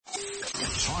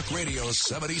Talk Radio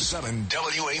 77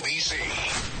 WABC.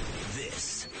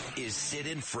 This is Sid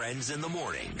and Friends in the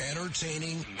Morning.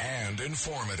 Entertaining and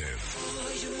informative.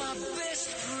 Oh, you're my best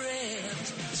friend.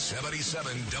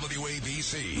 77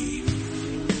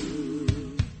 WABC.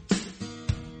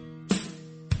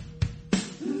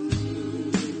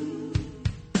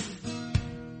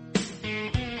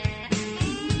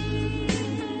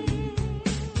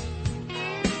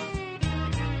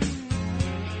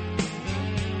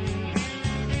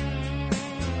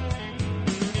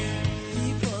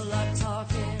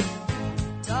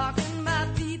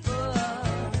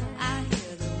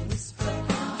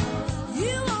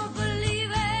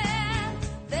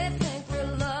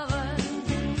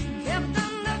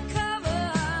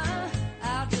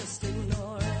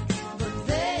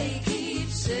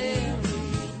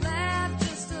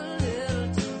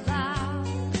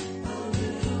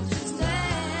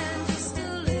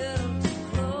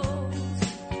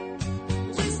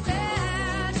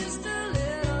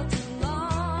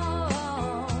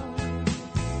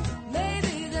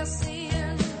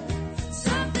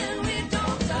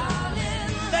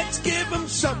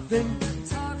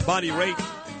 Bonnie Raitt.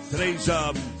 Today's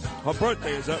her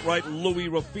birthday, is that right? Louis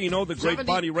Ruffino, the great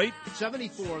Bonnie Raitt.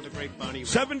 74, the great Bonnie Raitt.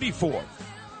 74.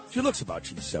 She looks about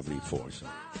she's 74. So.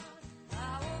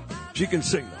 She can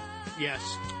sing, though. Yes.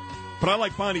 But I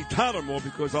like Bonnie Tyler more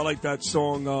because I like that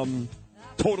song,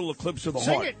 Total Eclipse of the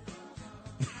Heart.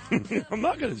 Sing it. I'm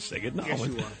not going to sing it. No. Yes,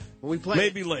 you are. When we play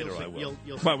Maybe it, later I will.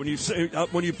 You'll right, when you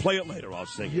play it later, I'll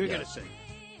sing it. You're going to sing.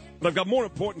 But I've got more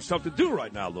important stuff to do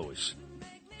right now, Louis.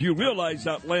 Do you realize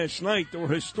that last night there were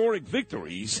historic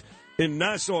victories in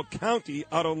Nassau County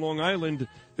out on Long Island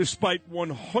despite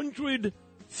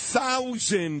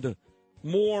 100,000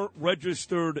 more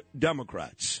registered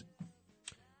Democrats?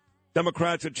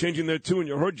 Democrats are changing their tune.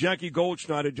 You heard Jackie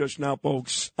Goldschneider just now,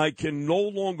 folks. I can no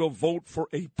longer vote for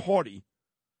a party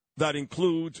that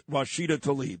includes Rashida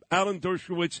Tlaib. Alan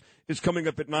Dershowitz is coming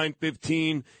up at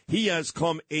 9:15. He has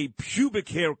come a pubic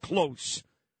hair close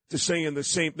to saying the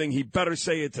same thing. He better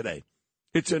say it today.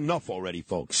 It's enough already,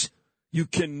 folks. You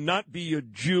cannot be a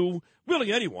Jew,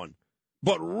 really anyone,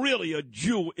 but really a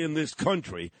Jew in this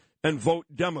country and vote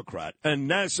Democrat. And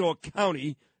Nassau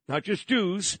County, not just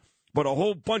Jews, but a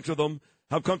whole bunch of them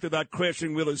have come to that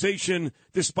crashing realization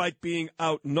despite being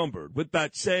outnumbered. With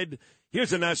that said,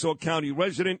 here's a Nassau County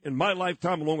resident in my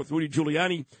lifetime, along with Rudy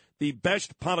Giuliani, the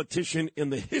best politician in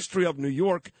the history of New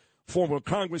York, former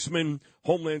Congressman,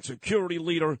 Homeland Security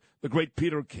leader, the great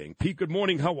Peter King. Pete, good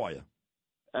morning. How are you?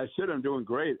 Sid, I'm doing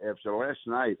great. After last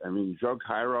night, I mean, Joe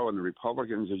Cairo and the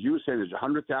Republicans, as you say, there's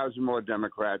 100,000 more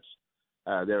Democrats.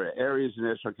 There are areas in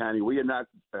Nassau County. We are not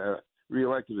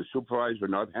reelected as supervisor for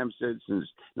North Hempstead since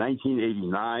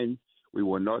 1989. We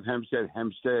won North Hempstead,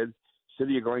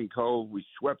 City of Glen Cove. We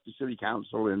swept the city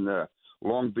council in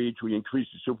Long Beach. We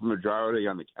increased the supermajority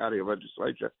on the county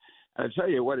legislature. And I tell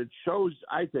you what it shows,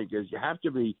 I think, is you have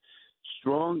to be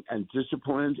strong and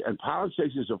disciplined. And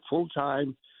politics is a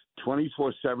full-time,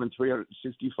 24/7,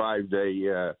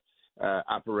 365-day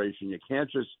operation. You can't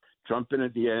just jump in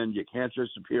at the end. You can't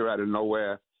just appear out of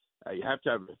nowhere. You have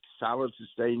to have a solid,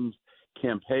 sustained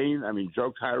campaign. I mean,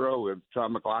 Joe Cairo and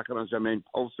John McLaughlin as their main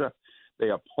pollster.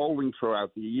 They are polling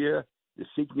throughout the year. They're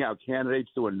seeking out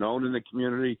candidates that are known in the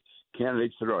community,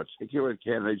 candidates that are articulate,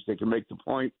 candidates that can make the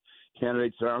point,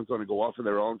 candidates that aren't going to go off on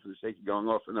their own for the sake of going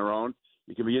off on their own.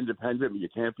 You can be independent, but you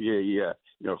can't be a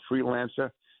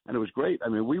freelancer. And it was great. I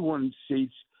mean, we won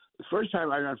seats. The first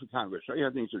time I ran for Congress, show you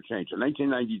how things have changed. In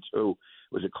 1992, it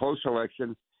was a close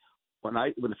election. When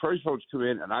the first votes come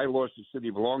in and I lost the city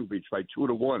of Long Beach by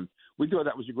 2-1, we thought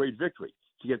that was a great victory.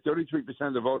 To get 33%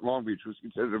 of the vote in Long Beach was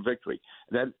considered a victory.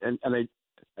 And they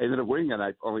ended up winning that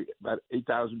night, only about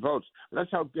 8,000 votes. But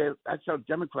that's how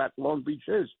Democrat Long Beach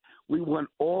is. We won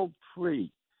all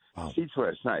three seats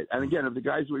last night. And again, of the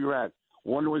guys we ran,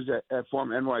 one was a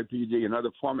former NYPD,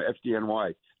 another former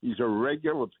FDNY. These are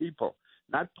regular people,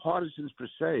 not partisans per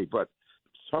se, but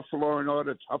tough for law and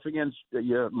order, tough against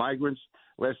migrants.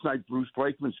 Last night, Bruce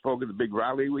Blakeman spoke at the big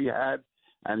rally we had,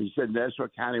 and he said Nassau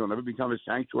County will never become a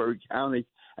sanctuary county.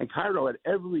 And Cairo, had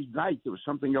every night there was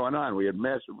something going on. We had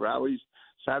massive rallies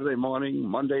Saturday morning,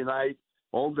 Monday night,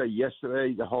 all day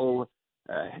yesterday, the whole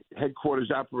headquarters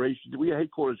operation. We had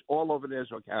headquarters all over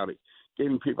Nassau County,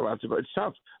 getting people out to vote. It's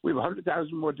tough. We have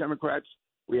 100,000 more Democrats.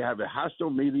 We have a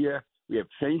hostile media. We have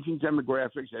changing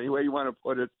demographics, any way you want to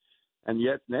put it. And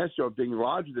yet Nassau, being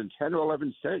larger than 10 or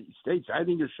 11 states, I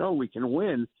think has shown we can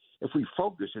win if we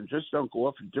focus and just don't go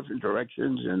off in different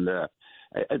directions.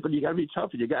 But you got to be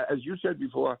tough. You got, as you said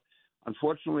before,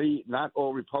 unfortunately, not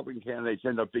all Republican candidates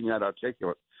end up being that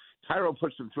articulate. Cairo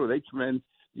puts them through. They come in.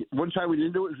 One time we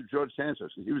didn't do it was with George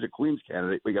Santos. He was a Queens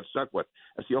candidate. We got stuck with.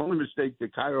 That's the only mistake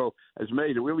that Cairo has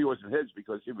made. It really wasn't his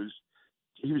because he was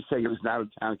taking as an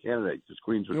out-of-town candidate because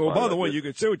Queens was. Well, by the way, you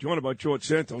can say what you want about George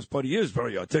Santos, but he is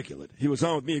very articulate. He was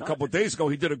on with me a couple of days ago.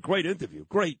 He did a great interview.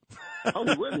 Great. Oh,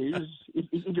 he would.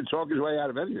 He can talk his way out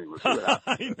of anything. We'll see what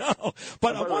happens. I know.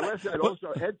 But I want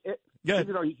to.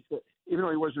 Even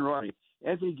though he wasn't running,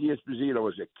 Anthony D'Esposito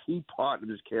was a key part of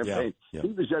his campaign. Yeah. He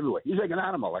was everywhere. He's like an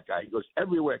animal, that guy. He goes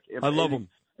everywhere. I love him.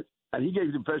 And he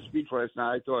gave the best speech last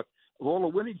night. I thought, of all the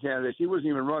winning candidates, he wasn't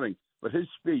even running. But his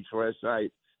speech last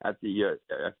night at the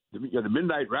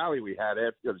midnight rally we had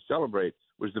after to celebrate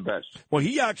was the best. Well,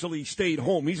 he actually stayed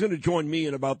home. He's going to join me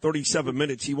in about 37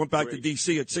 minutes. He went back to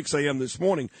D.C. at 6 a.m. this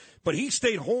morning. But he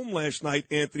stayed home last night,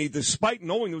 Anthony, despite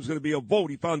knowing there was going to be a vote.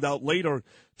 He found out later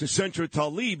to censure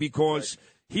Tlaib because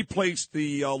he placed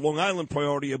the Long Island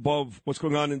priority above what's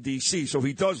going on in D.C., so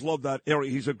he does love that area.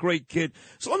 He's a great kid.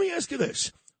 So let me ask you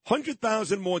this.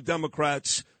 100,000 more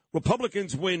Democrats,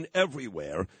 Republicans win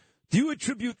everywhere. Do you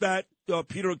attribute that,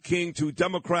 Peter King, to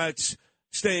Democrats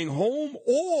staying home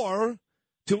or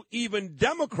to even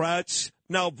Democrats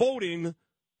now voting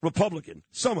Republican,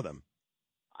 some of them?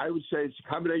 I would say it's a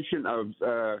combination of,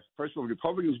 first of all,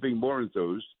 Republicans being more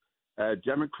enthused,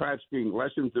 Democrats being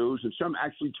less enthused, and some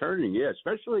actually turning,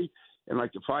 especially in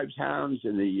like the five towns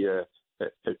and the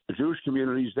Jewish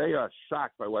communities. They are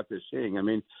shocked by what they're seeing. I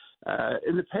mean,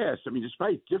 in the past,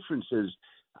 despite differences,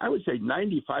 I would say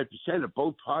 95% of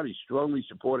both parties strongly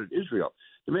supported Israel.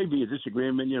 There may be a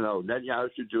disagreement, Netanyahu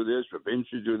should do this, Rabin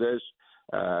should do this,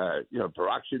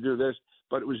 Barak should do this,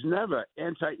 but it was never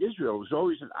anti-Israel. It was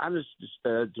always an honest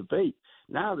debate.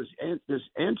 Now this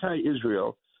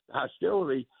anti-Israel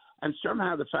hostility, and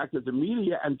somehow the fact that the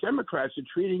media and Democrats are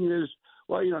treating it as,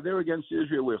 well, they're against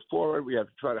Israel, we're for it, we have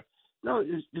to try to. No,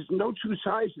 there's no two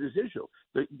sides to this issue.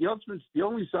 The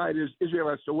only side is Israel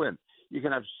has to win. You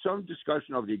can have some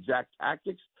discussion of the exact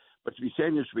tactics, but to be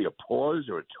saying there should be a pause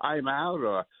or a timeout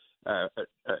or a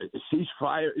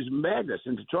ceasefire is madness.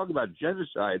 And to talk about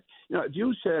genocide, if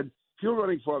you said, if you were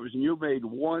running for office and you made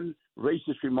one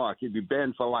racist remark, you'd be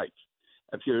banned for life.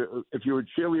 If you were a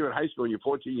cheerleader in high school and you're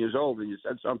 14 years old and you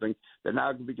said something that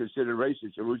now can be considered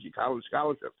racist, you lose your college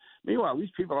scholarship. Meanwhile,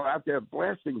 these people are out there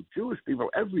blasting Jewish people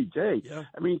every day. Yeah.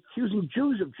 Accusing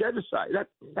Jews of genocide.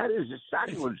 That is a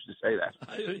sacrilege to say that.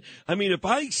 If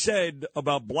I said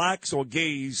about blacks or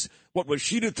gays what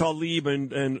Rashida Tlaib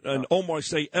and Omar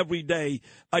say every day,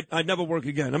 I'd never work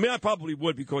again. I probably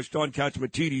would because John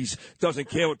Kaczmatidis doesn't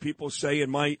care what people say,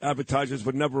 and my advertisers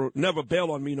would never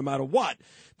bail on me no matter what.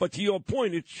 But to your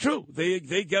point, it's true. They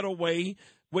get away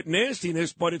with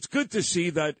nastiness, but it's good to see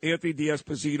that Anthony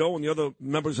D'Esposito and the other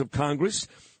members of Congress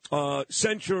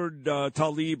censured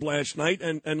Tlaib last night.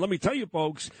 And let me tell you,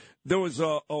 folks, there was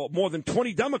more than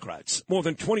 20 Democrats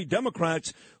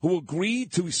who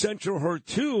agreed to censure her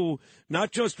too,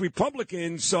 not just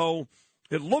Republicans. So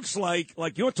it looks like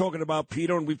you're talking about,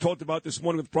 Peter, and we've talked about this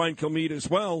morning with Brian Kilmeade as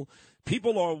well,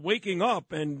 people are waking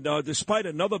up, and despite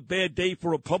another bad day for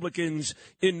Republicans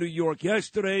in New York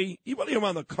yesterday, even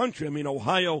around the country,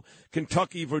 Ohio,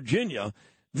 Kentucky, Virginia,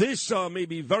 this may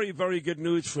be very, very good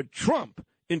news for Trump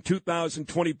in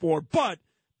 2024.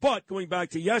 But going back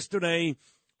to yesterday,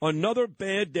 another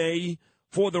bad day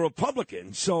for the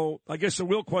Republicans. So I guess the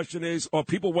real question is, are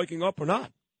people waking up or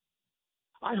not?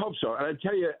 I hope so. And I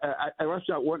tell you, I left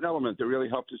out one element that really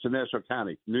helped us in Nassau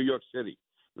County, New York City.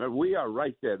 We are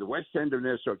right there. The west end of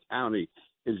Nassau County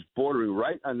is bordering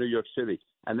right on New York City.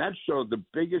 And that showed the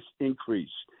biggest increase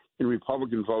in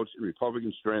Republican votes and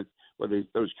Republican strength with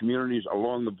those communities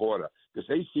along the border, because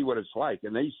they see what it's like,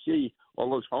 and they see all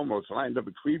those homos lined up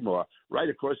at Creedmoor right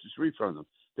across the street from them.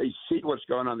 They see what's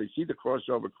going on. They see the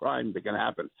crossover crime that can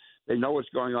happen. They know what's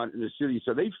going on in the city,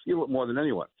 so they feel it more than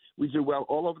anyone. We do well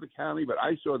all over the county, but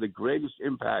I saw the greatest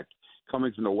impact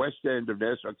coming from the west end of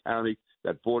Nassau County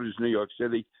that borders New York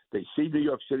City. They see New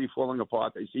York City falling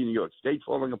apart. They see New York State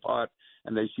falling apart.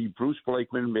 And they see Bruce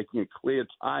Blakeman making it clear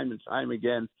time and time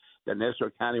again that Nassau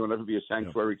County will never be a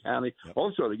sanctuary county.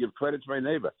 Also, to give credit to my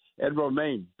neighbor, Ed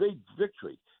Romaine, big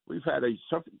victory. We've had the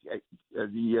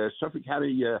Suffolk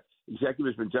County executive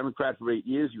has been Democrat for 8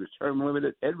 years. He was term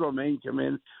limited. Ed Romaine came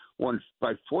in, won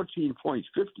by 14 points,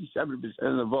 57%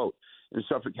 of the vote in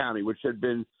Suffolk County, which had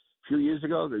been a few years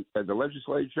ago, the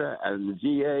legislature and the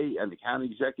DA and the county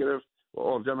executive were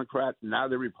all Democrat. Now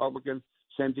they're Republican.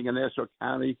 Same thing in Nassau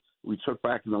County. We took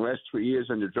back in the last 3 years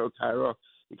under Joe Cairo,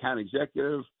 the county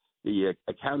executive, the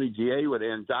county DA with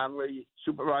Ann Donnelly,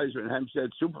 supervisor in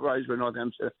Hempstead, supervisor in North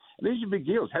Hempstead. And these are big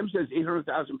deals. Hempstead's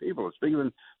 800,000 people. It's bigger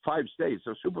than 5 states.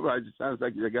 So supervisor sounds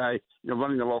like the guy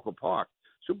running the local park.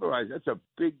 supervisor.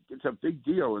 It's a big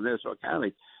deal in Nassau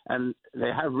County, and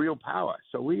they have real power.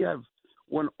 So we have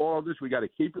won all this. We got to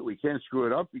keep it. We can't screw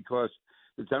it up because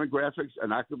the demographics are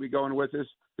not going to be going with us.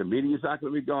 The media is not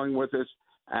going to be going with us,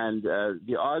 and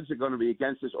the odds are going to be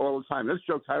against us all the time. That's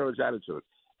Joe Cairo's attitude.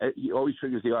 He always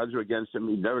figures the odds are against him.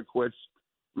 He never quits.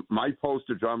 My polls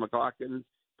to John McLaughlin,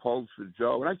 polls for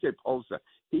Joe. When I say polls,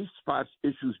 he spots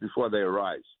issues before they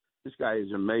arise. This guy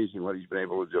is amazing what he's been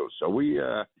able to do. So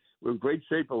we're in great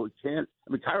shape, but we can't.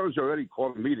 I mean, Cairo's already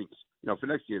calling meetings, for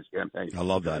next year's campaign. I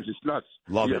love that. It's just nuts.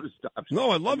 Love it.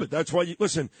 No, I love it. That's why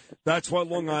that's why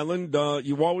Long Island,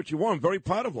 you are what you are. I'm very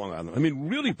proud of Long Island. I mean,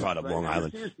 really proud of Long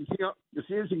Island. You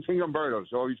see us in King Umberto's.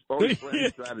 Always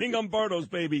King Umberto's,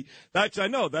 baby. That's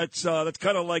kind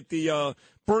of like the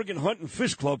Bergen Hunt and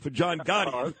Fish Club for John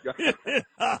Gotti.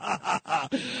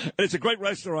 And it's a great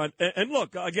restaurant. And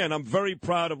look, again, I'm very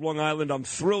proud of Long Island. I'm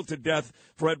thrilled to death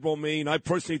for Ed Romaine. I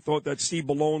personally thought that Steve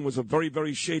Ballone was a very,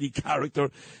 very shady character,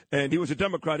 and he was a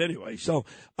Democrat anyway. So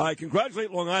I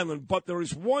congratulate Long Island, but there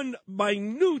is one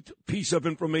minute piece of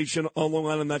information on Long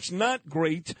Island that's not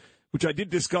great, which I did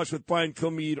discuss with Brian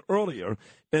Kilmeade earlier,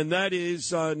 and that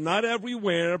is not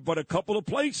everywhere, but a couple of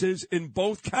places in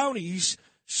both counties,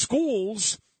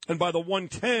 schools, and by the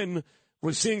 110,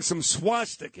 we're seeing some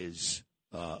swastikas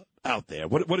out there.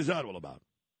 What is that all about?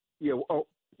 Yeah, well,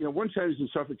 110 is in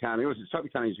Suffolk County. Listen,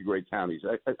 Suffolk County is a great county.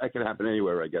 That can happen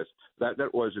anywhere, I guess. That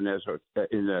was in Nassau,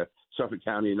 in Suffolk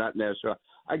County, not Nassau.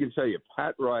 I can tell you,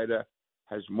 Pat Ryder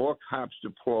has more cops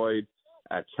deployed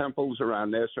at temples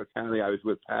around Nassau County. I was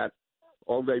with Pat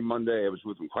all day Monday. I was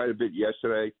with him quite a bit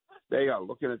yesterday. They are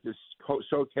looking at this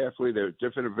so carefully. There are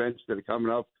different events that are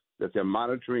coming up that they're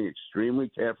monitoring extremely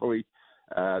carefully.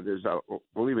 There's,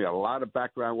 believe me, a lot of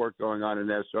background work going on in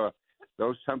Nassau.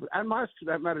 Those temples, and mosques for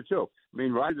that matter, too. I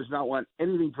mean, Ryder does not want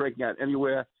anything breaking out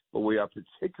anywhere, but we are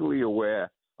particularly aware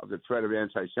of the threat of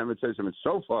anti-Semitism. And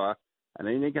so far, and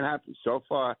anything can happen, so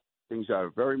far, things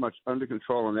are very much under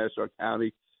control in Nassau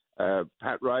County.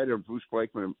 Pat Ryder and Bruce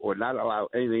Blakeman would not allow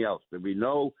anything else. There'd be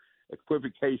no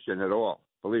equivocation at all,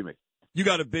 believe me. You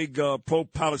got a big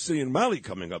pro-Palestinian rally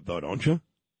coming up, though, don't you?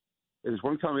 There's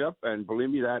one coming up, and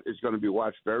believe me, that is going to be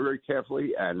watched very, very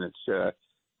carefully, and it's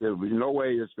there'll be no way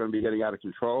it's going to be getting out of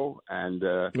control. And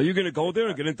are you going to go there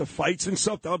and get into fights and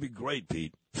stuff? That would be great,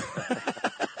 Pete.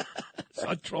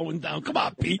 Start throwing down. Come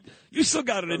on, Pete. You still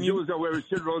got it in you. You go wear a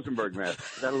Sid Rosenberg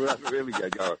mask. That'll really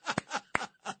get going.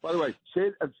 By the way,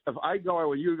 Sid, if I go, I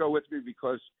want you to go with me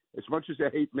because as much as they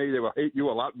hate me, they will hate you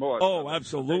a lot more. Oh,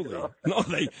 absolutely. No,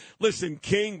 listen,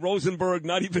 King, Rosenberg,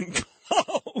 not even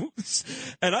close.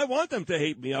 And I want them to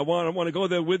hate me. I want to go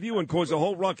there with you and cause a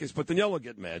whole ruckus, but then y'all will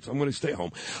get mad, so I'm going to stay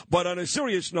home. But on a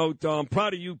serious note, I'm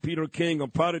proud of you, Peter King.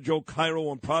 I'm proud of Joe Cairo.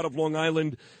 I'm proud of Long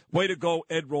Island. Way to go,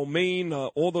 Ed Romaine.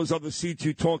 All those other seats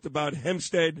you talked about,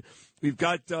 Hempstead. We've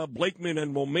got Blakeman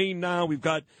and Romaine now. We've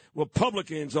got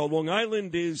Republicans. Long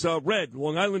Island is red.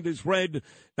 Long Island is red.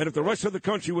 And if the rest of the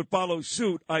country would follow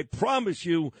suit, I promise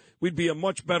you we'd be a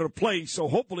much better place. So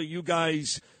hopefully you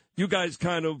guys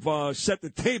kind of set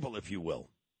the table, if you will.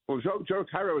 Well, Joe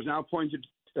Cairo is now appointed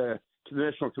to the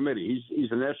National Committee.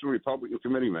 He's a National Republican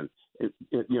committeeman,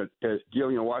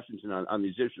 dealing in Washington on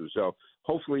these issues. So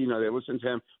hopefully, they listen to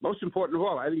him. Most important of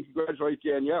all, I think congratulate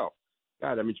Danielle.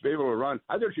 God, I mean, to be able to run.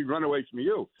 I thought she'd run away from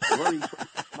you. Running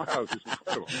 20 miles is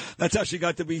incredible. That's how she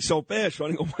got to be so fast,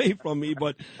 running away from me.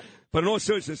 But in all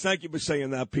seriousness, thank you for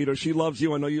saying that, Peter. She loves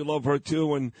you. I know you love her,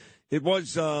 too. And it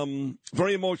was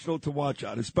very emotional to watch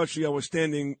out, especially I was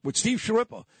standing with Steve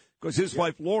Sharippa because his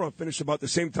wife, Laura, finished about the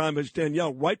same time as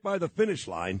Danielle, right by the finish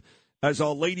line as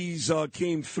our ladies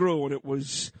came through. And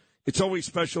it's always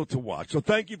special to watch. So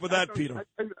thank you for that, Peter.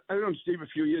 I've known Steve a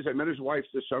few years. I met his wife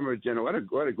this summer at dinner. What a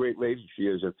great lady she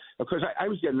is. Of course, I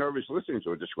was getting nervous listening to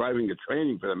her describing the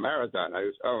training for the marathon. I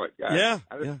was, oh, my God.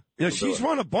 Yeah, she's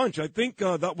run a bunch. I think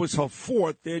that was her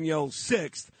fourth, Danielle's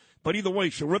sixth. But either way,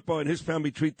 Sharippa and his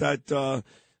family treat that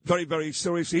very, very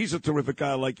seriously. He's a terrific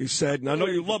guy, like you said. And I know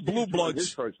you love Blue Bloods.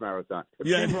 His first marathon. If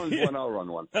he runs one, I'll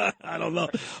run one. I don't know.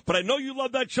 But I know you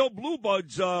love that show, Blue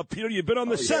Bloods. Peter, you've been on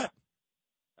the set. Yeah.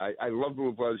 I love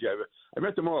Blue Bloods. Yeah, I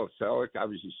met them all. Selleck,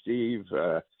 obviously Steve.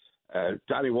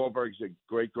 Donnie Wahlberg's a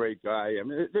great, great guy. I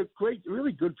mean, they're great,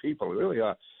 really good people. They really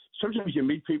are. Sometimes you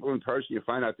meet people in person, you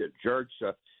find out they're jerks.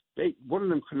 One of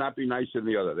them could not be nicer than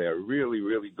the other. They are really,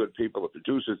 really good people. The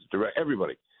producers, the director,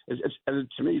 everybody. And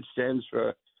to me, it stands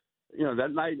for,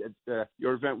 that night at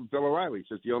your event with Bill O'Reilly.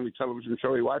 It's the only television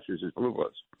show he watches is Blue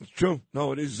Bloods. It's true.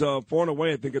 No, it is far and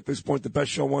away, I think, at this point, the best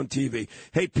show on TV.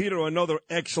 Hey, Peter, another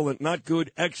excellent, not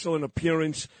good, excellent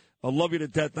appearance. I love you to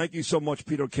death. Thank you so much,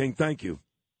 Peter King. Thank you.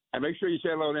 And make sure you say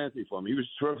hello to Anthony for me. He was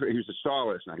terrific. He was a star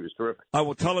last night. He was terrific. I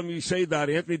will tell him you say that.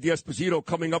 Anthony D'Esposito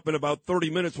coming up in about 30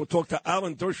 minutes. We'll talk to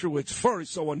Alan Dershowitz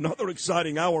first. So another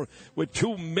exciting hour with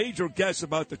two major guests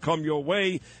about to come your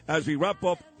way as we wrap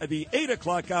up at the 8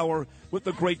 o'clock hour with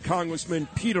the great Congressman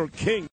Peter King.